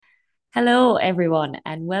Hello, everyone,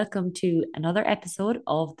 and welcome to another episode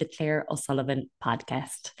of the Claire O'Sullivan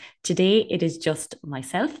podcast. Today, it is just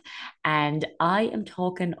myself, and I am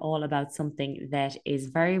talking all about something that is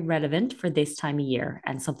very relevant for this time of year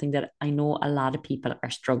and something that I know a lot of people are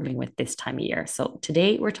struggling with this time of year. So,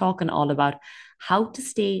 today, we're talking all about how to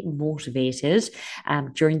stay motivated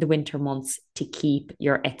during the winter months to keep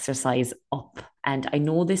your exercise up. And I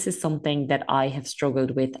know this is something that I have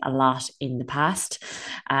struggled with a lot in the past.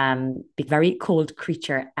 Be very cold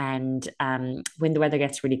creature, and when the weather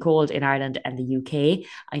gets really cold in Ireland and the UK,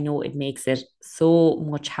 I know it makes it so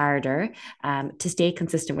much harder to stay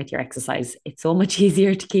consistent with your exercise. It's so much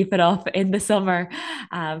easier to keep it up in the summer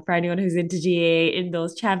for anyone who's into GA in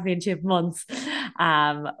those championship months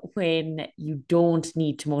when you don't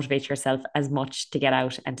need to motivate yourself as much to get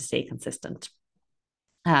out and to stay consistent.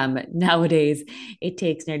 Nowadays, it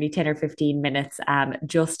takes nearly 10 or 15 minutes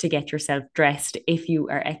just to get yourself dressed if you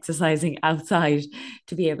are exercising outside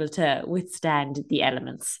to be able to withstand the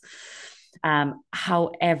elements.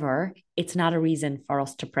 However, it's not a reason for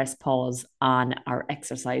us to press pause on our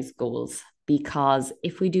exercise goals because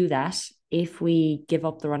if we do that, if we give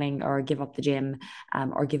up the running or give up the gym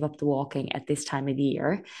or give up the walking at this time of the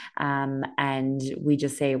year, and we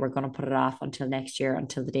just say we're going to put it off until next year,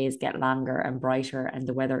 until the days get longer and brighter and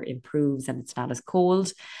the weather improves and it's not as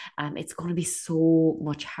cold, it's going to be so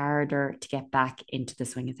much harder to get back into the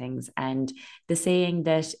swing of things. And the saying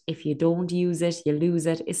that if you don't use it, you lose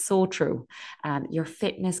it is so true. Your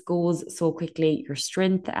fitness goes so quickly, your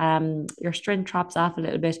strength drops off a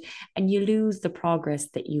little bit, and you lose the progress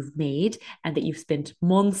that you've made and that you've spent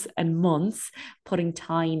months and months putting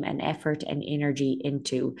time and effort and energy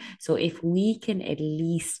into. So if we can at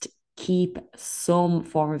least keep some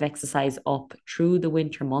form of exercise up through the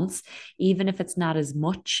winter months, even if it's not as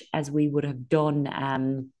much as we would have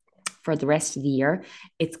done for the rest of the year,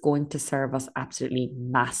 it's going to serve us absolutely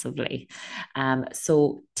massively.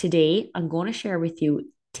 So today I'm going to share with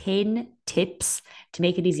you 10 tips to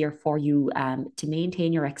make it easier for you to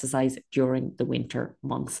maintain your exercise during the winter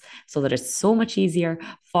months so that it's so much easier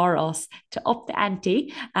for us to up the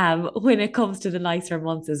ante when it comes to the nicer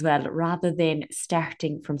months as well, rather than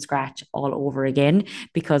starting from scratch all over again,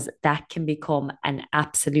 because that can become an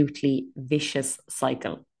absolutely vicious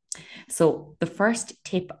cycle. So, the first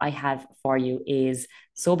tip I have for you is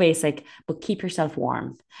so basic, but keep yourself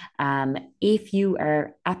warm. If you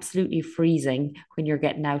are absolutely freezing when you're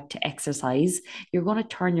getting out to exercise, you're going to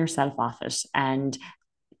turn yourself off it. And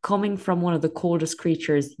coming from one of the coldest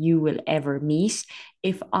creatures you will ever meet,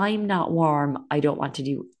 if I'm not warm, I don't want to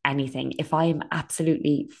do anything. If I'm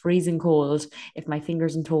absolutely freezing cold, if my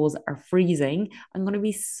fingers and toes are freezing, I'm going to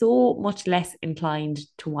be so much less inclined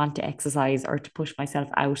to want to exercise or to push myself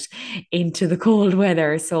out into the cold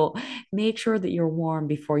weather. So make sure that you're warm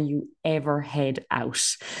before you ever head out.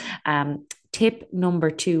 Tip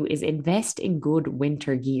number two is invest in good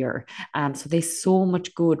winter gear. So there's so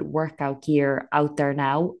much good workout gear out there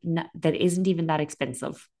now that isn't even that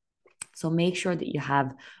expensive. So make sure that you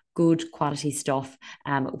have good quality stuff,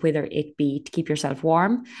 whether it be to keep yourself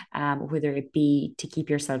warm, whether it be to keep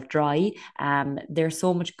yourself dry. There's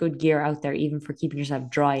so much good gear out there, even for keeping yourself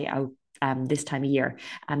dry out this time of year.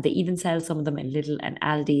 They even sell some of them in Lidl and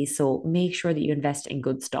Aldi. So make sure that you invest in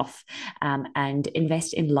good stuff and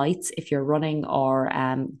invest in lights if you're running, or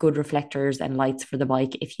good reflectors and lights for the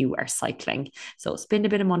bike if you are cycling. So spend a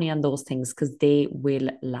bit of money on those things because they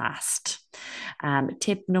will last.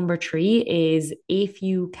 Tip number three is if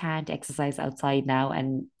you can't exercise outside now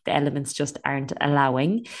and the elements just aren't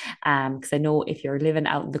allowing, because I know if you're living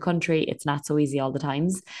out in the country, it's not so easy all the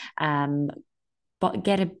times. But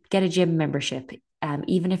get a gym membership.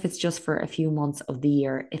 Even if it's just for a few months of the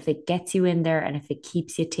year, if it gets you in there and if it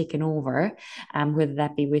keeps you taking over, whether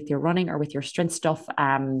that be with your running or with your strength stuff,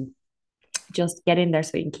 just get in there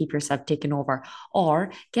so you can keep yourself taken over,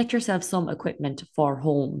 or get yourself some equipment for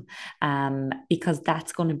home, because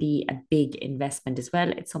that's going to be a big investment as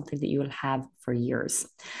well. It's something that you will have for years.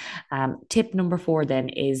 Tip number four then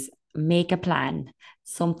is make a plan,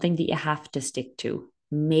 something that you have to stick to.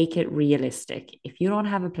 Make it realistic. If you don't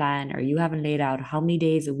have a plan or you haven't laid out how many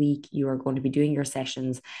days a week you are going to be doing your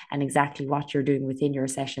sessions and exactly what you're doing within your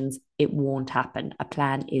sessions, it won't happen. A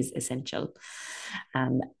plan is essential.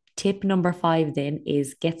 Tip number five then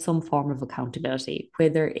is get some form of accountability,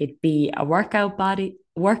 whether it be a workout buddy,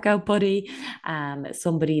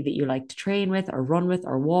 somebody that you like to train with or run with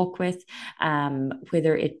or walk with,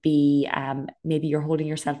 whether it be maybe you're holding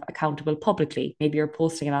yourself accountable publicly, maybe you're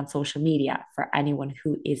posting it on social media. For anyone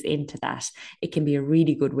who is into that, it can be a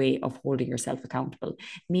really good way of holding yourself accountable.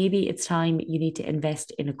 Maybe it's time you need to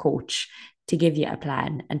invest in a coach to give you a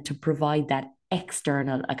plan and to provide that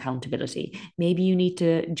external accountability. Maybe you need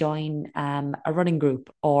to join a running group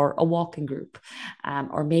or a walking group,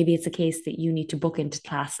 or maybe it's a case that you need to book into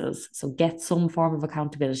classes. So get some form of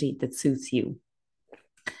accountability that suits you.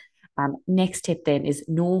 Next tip then is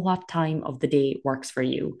know what time of the day works for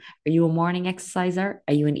you. Are you a morning exerciser?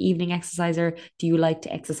 Are you an evening exerciser? Do you like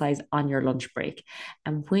to exercise on your lunch break?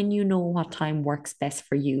 And when you know what time works best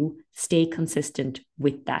for you, stay consistent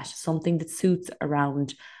with that. Something that suits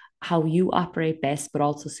around how you operate best, but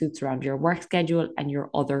also suits around your work schedule and your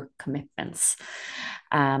other commitments.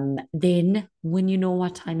 Then, when you know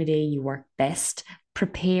what time of day you work best,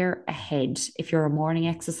 prepare ahead. If you're a morning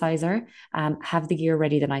exerciser, have the gear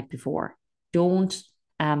ready the night before. Don't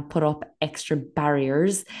put up extra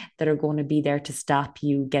barriers that are going to be there to stop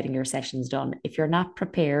you getting your sessions done. If you're not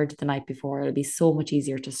prepared the night before, it'll be so much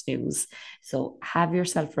easier to snooze. So have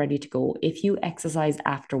yourself ready to go. If you exercise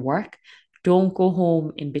after work, don't go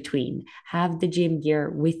home in between. Have the gym gear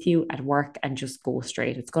with you at work and just go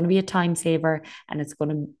straight. It's going to be a time saver and it's going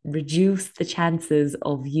to reduce the chances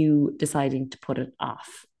of you deciding to put it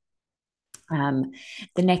off. The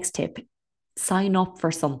next tip, sign up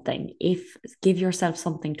for something. If give yourself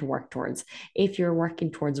something to work towards. If you're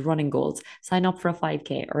working towards running goals, sign up for a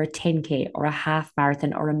 5K or a 10K or a half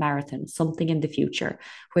marathon or a marathon, something in the future,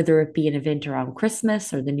 whether it be an event around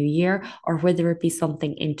Christmas or the new year, or whether it be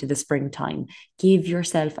something into the springtime. Give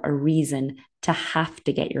yourself a reason to have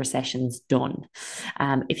to get your sessions done.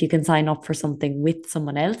 If you can sign up for something with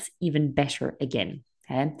someone else, even better again.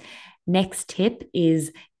 Okay. Next tip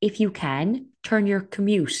is, if you can, turn your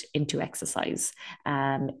commute into exercise.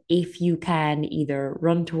 If you can either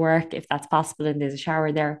run to work, if that's possible, and there's a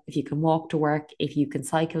shower there, if you can walk to work, if you can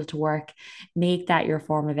cycle to work, make that your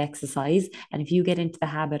form of exercise. And if you get into the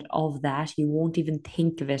habit of that, you won't even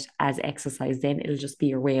think of it as exercise, then it'll just be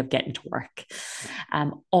your way of getting to work.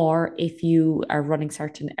 Or if you are running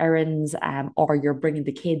certain errands, or you're bringing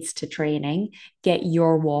the kids to training, get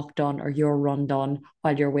your walk done or your run done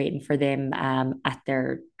while you're waiting for them at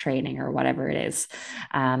their training or whatever it is.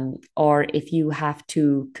 Or if you have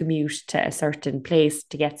to commute to a certain place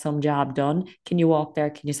to get some job done, can you walk there?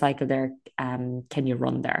 Can you cycle there? Can you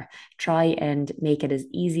run there? Try and make it as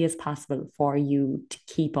easy as possible for you to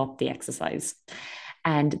keep up the exercise.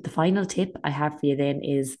 And the final tip I have for you then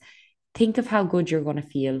is, think of how good you're going to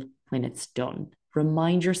feel when it's done.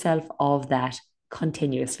 Remind yourself of that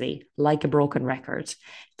continuously, like a broken record.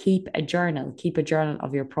 Keep a journal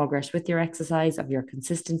of your progress with your exercise, of your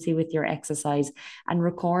consistency with your exercise, and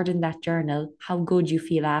record in that journal how good you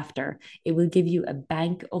feel after. It will give you a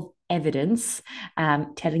bank of evidence,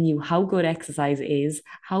 telling you how good exercise is,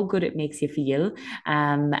 how good it makes you feel,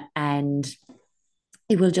 and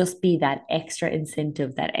it will just be that extra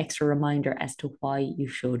incentive, that extra reminder as to why you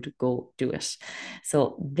should go do it.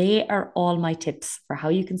 So, they are all my tips for how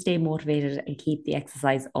you can stay motivated and keep the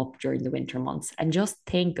exercise up during the winter months. And just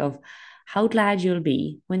think of how glad you'll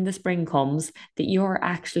be when the spring comes that you're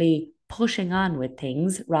actually pushing on with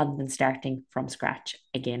things rather than starting from scratch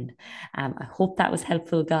again. I hope that was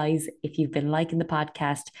helpful, guys. If you've been liking the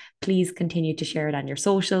podcast, please continue to share it on your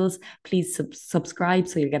socials. Please subscribe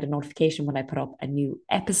so you get a notification when I put up a new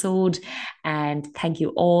episode. And thank you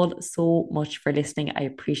all so much for listening. I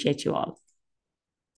appreciate you all.